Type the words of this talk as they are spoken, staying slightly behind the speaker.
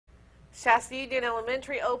Shasta Union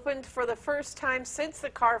Elementary opened for the first time since the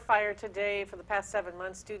Carr Fire today. For the past 7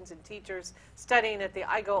 months, students and teachers studying at the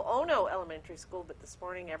Ono Elementary School, but this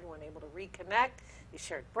morning everyone able to reconnect. They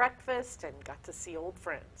shared breakfast and got to see old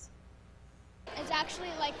friends. It's actually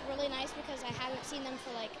really nice because I haven't seen them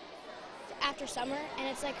for after summer, and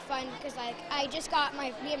it's fun because I just got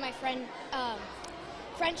me and my friend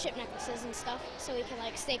friendship necklaces and stuff, so we can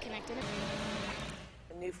stay connected.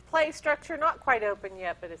 A new play structure, not quite open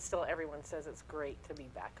yet, but it's still, everyone says it's great to be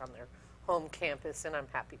back on their home campus, and I'm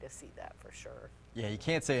happy to see that for sure. Yeah, you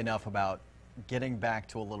can't say enough about getting back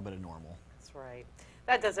to a little bit of normal. That's right.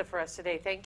 That does it for us today. Thank you.